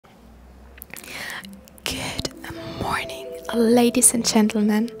morning, ladies and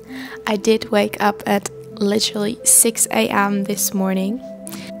gentlemen. I did wake up at literally 6 a.m. this morning.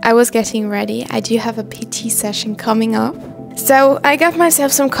 I was getting ready. I do have a PT session coming up. So I got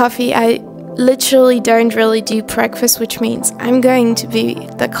myself some coffee. I literally don't really do breakfast, which means I'm going to be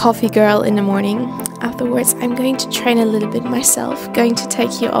the coffee girl in the morning. Afterwards, I'm going to train a little bit myself, going to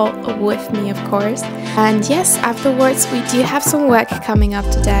take you all with me, of course. And yes, afterwards, we do have some work coming up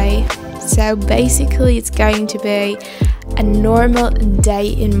today. So basically, it's going to be a normal day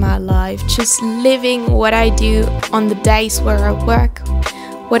in my life, just living what I do on the days where I work,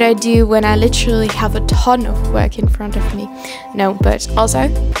 what I do when I literally have a ton of work in front of me. No, but also,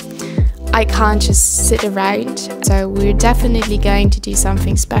 I can't just sit around, so we're definitely going to do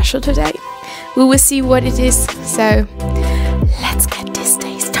something special today. We will see what it is, so let's get this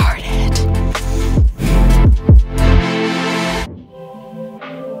day started.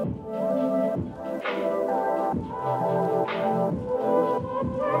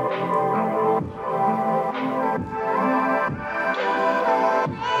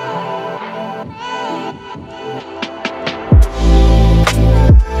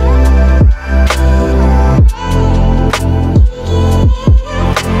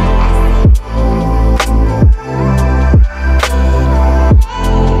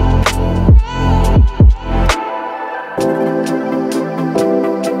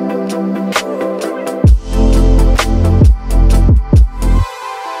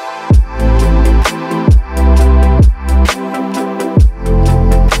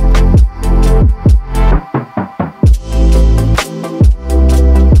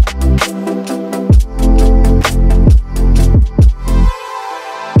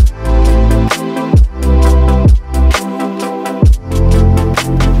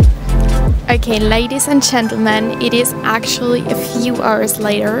 Okay, ladies and gentlemen, it is actually a few hours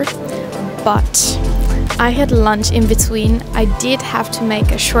later, but I had lunch in between. I did have to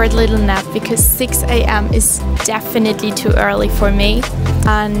make a short little nap because 6 a.m. is definitely too early for me.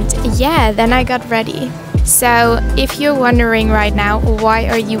 And yeah, then I got ready. So if you're wondering right now, why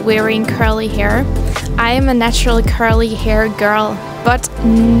are you wearing curly hair? I am a natural curly hair girl, but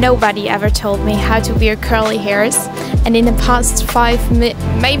nobody ever told me how to wear curly hairs. And in the past 5,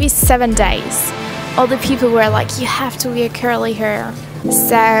 maybe 7 days, all the people were like, you have to wear curly hair.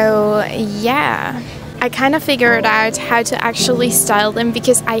 So yeah, I kind of figured out how to actually style them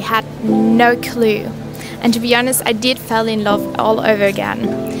because I had no clue. And to be honest, I did fall in love all over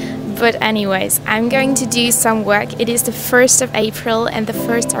again. But anyways, I'm going to do some work. It is the 1st of April and the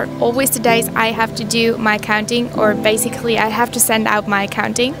 1st are always the days I have to do my accounting, or basically I have to send out my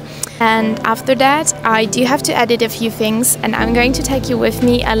accounting. And after that, I do have to edit a few things and I'm going to take you with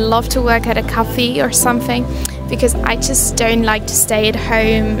me. I love to work at a cafe or something because I just don't like to stay at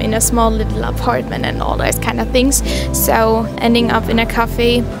home in a small little apartment and all those kind of things. So ending up in a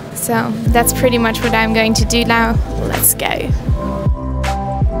cafe. So that's pretty much what I'm going to do now. Let's go.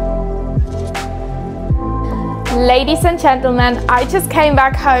 Ladies and gentlemen, I just came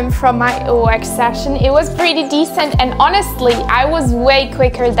back home from my work session. It was pretty decent and honestly, I was way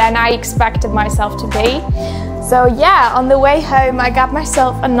quicker than I expected myself to be. So yeah, on the way home, I got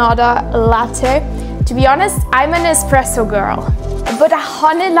myself another latte. To be honest, I'm an espresso girl, but a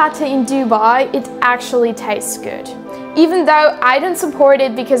honey latte in Dubai, it actually tastes good. Even though I don't support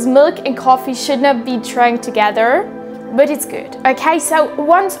it because milk and coffee should not be drank together, but it's good. Okay, so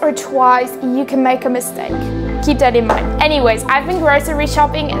once or twice you can make a mistake. Keep that in mind. Anyways, I've been grocery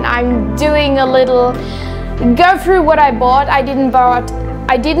shopping and I'm doing a little go through what I bought. I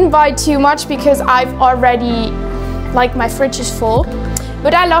didn't buy too much because I've already, like, my fridge is full.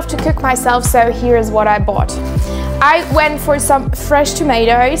 But I love to cook myself, so here's what I bought. I went for some fresh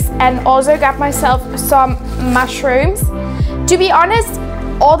tomatoes and also got myself some mushrooms. To be honest,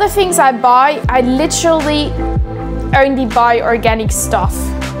 all the things I buy, I literally only buy organic stuff.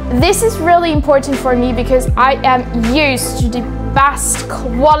 This is really important for me because I am used to the best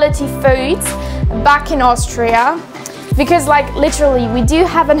quality foods back in Austria. Because like literally we do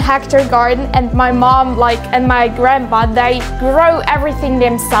have a hectare garden and my mom and my grandma, they grow everything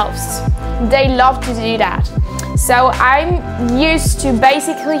themselves. They love to do that. So I'm used to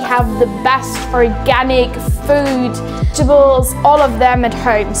basically have the best organic food, vegetables, all of them at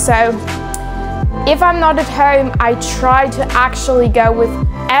home. So if I'm not at home, I try to actually go with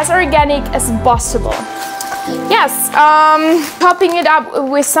as organic as possible. Yes, topping it up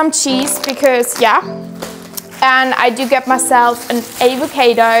with some cheese because yeah. And I do get myself an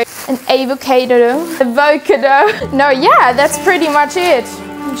avocado. No, yeah, that's pretty much it.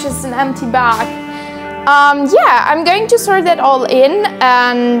 Just an empty bag. Yeah, I'm going to sort that all in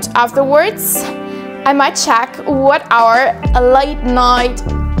and afterwards I might check what our late night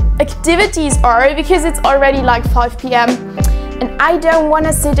activities are, because it's already like 5 p.m. and I don't want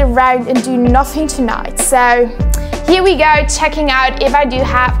to sit around and do nothing tonight. So here we go, checking out if I do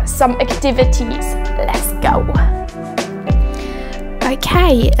have some activities. Let's go.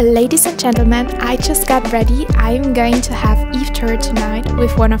 Okay, ladies and gentlemen, I just got ready. I'm going to have iftar tonight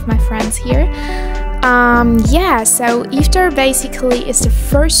with one of my friends here. Yeah, so iftar basically is the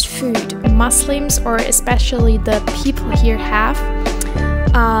first food Muslims, or especially the people here, have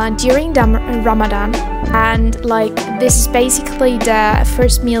during the Ramadan. And like, this is basically the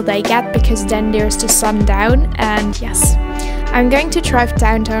first meal they get, because then there's the sundown. And yes, I'm going to drive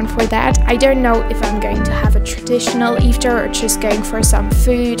downtown for that. I don't know if I'm going to have a traditional iftar or just going for some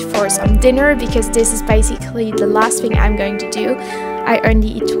food, for some dinner, because this is basically the last thing I'm going to do. I only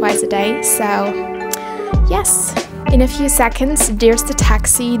eat twice a day, so yes. In a few seconds there's the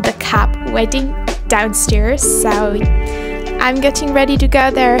taxi, the cab waiting downstairs, so I'm getting ready to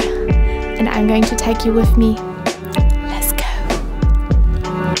go there and I'm going to take you with me. Let's go.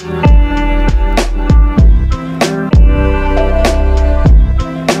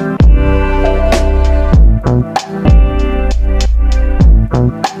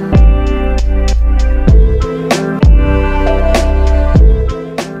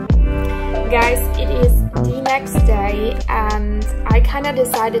 Guys, it is the next day and I kind of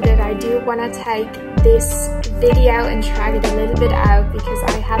decided that I do want to take this video and drag it a little bit out, because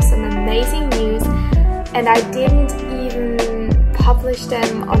I have some amazing news and I didn't even publish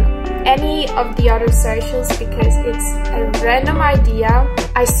them on any of the other socials because it's a random idea.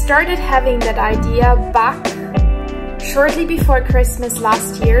 I started having that idea back shortly before Christmas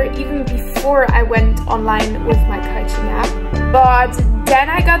last year, even before I went online with my coaching app. But then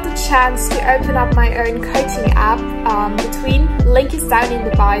I got the chance to open up my own coaching app between, link is down in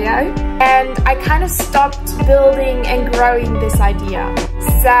the bio, and I kind of stopped building and growing this idea.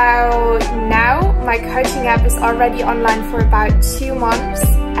 So now my coaching app is already online for about 2 months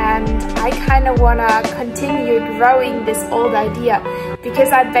and I kind of want to continue growing this old idea,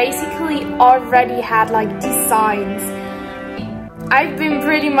 because I basically already had like designs. I've been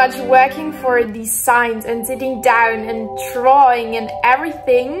pretty much working for these signs and sitting down and drawing and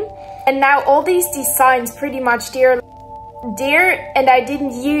everything. And now all these designs pretty much they're and I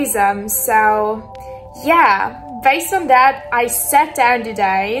didn't use them. So yeah, based on that, I sat down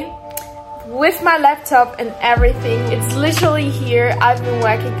today with my laptop and everything. It's literally here. I've been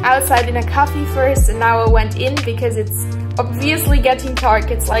working outside in a cafe first and now I went in because it's obviously getting dark,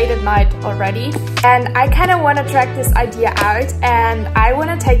 it's late at night already, and I kind of want to drag this idea out and I want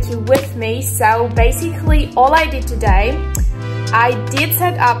to take you with me. So basically all I did today, I did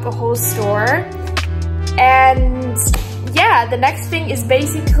set up a whole store, and yeah, the next thing is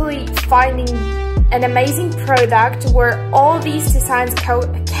basically finding an amazing product where all these designs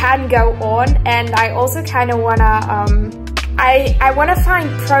can go on. And I also kind of want to I want to find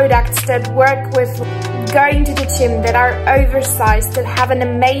products that work with going to the gym, that are oversized, that have an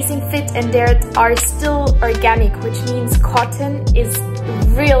amazing fit and that are still organic, which means cotton is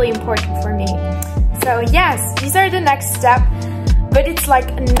really important for me. So yes, these are the next step, but it's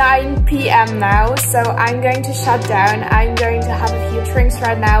like 9 p.m. now, so I'm going to shut down. I'm going to have a few drinks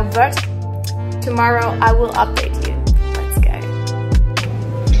right now, but tomorrow I will update you.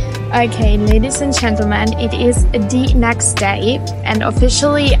 Okay, ladies and gentlemen, it is the next day and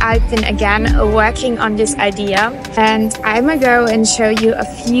officially I've been again working on this idea, and I'm gonna go and show you a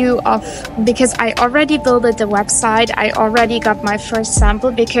few of, because I already built the website, I already got my first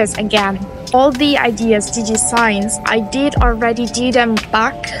sample, because again, all the ideas, the designs, I did already do them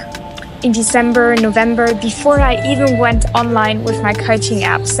back in December, November, before I even went online with my coaching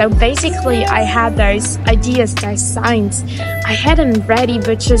app. So basically I had those ideas, those signs, I had them ready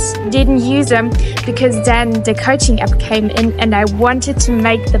but just didn't use them, because then the coaching app came in and I wanted to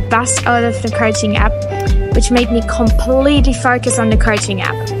make the best out of the coaching app, which made me completely focus on the coaching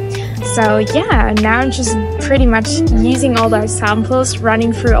app. So yeah, now I'm just pretty much using all those samples,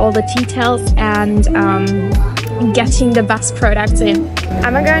 running through all the details and getting the best products in.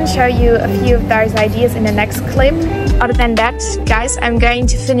 I'm going to show you a few of those ideas in the next clip. Other than that, guys, I'm going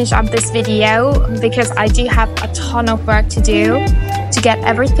to finish up this video because I do have a ton of work to do to get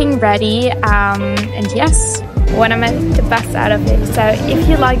everything ready. And yes, want to make the best out of it. So if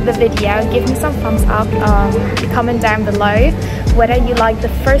you like the video, give me some thumbs up, comment down below whether you like the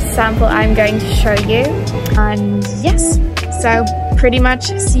first sample I'm going to show you. And yes, so pretty much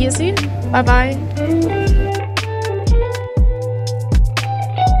see you soon. Bye bye.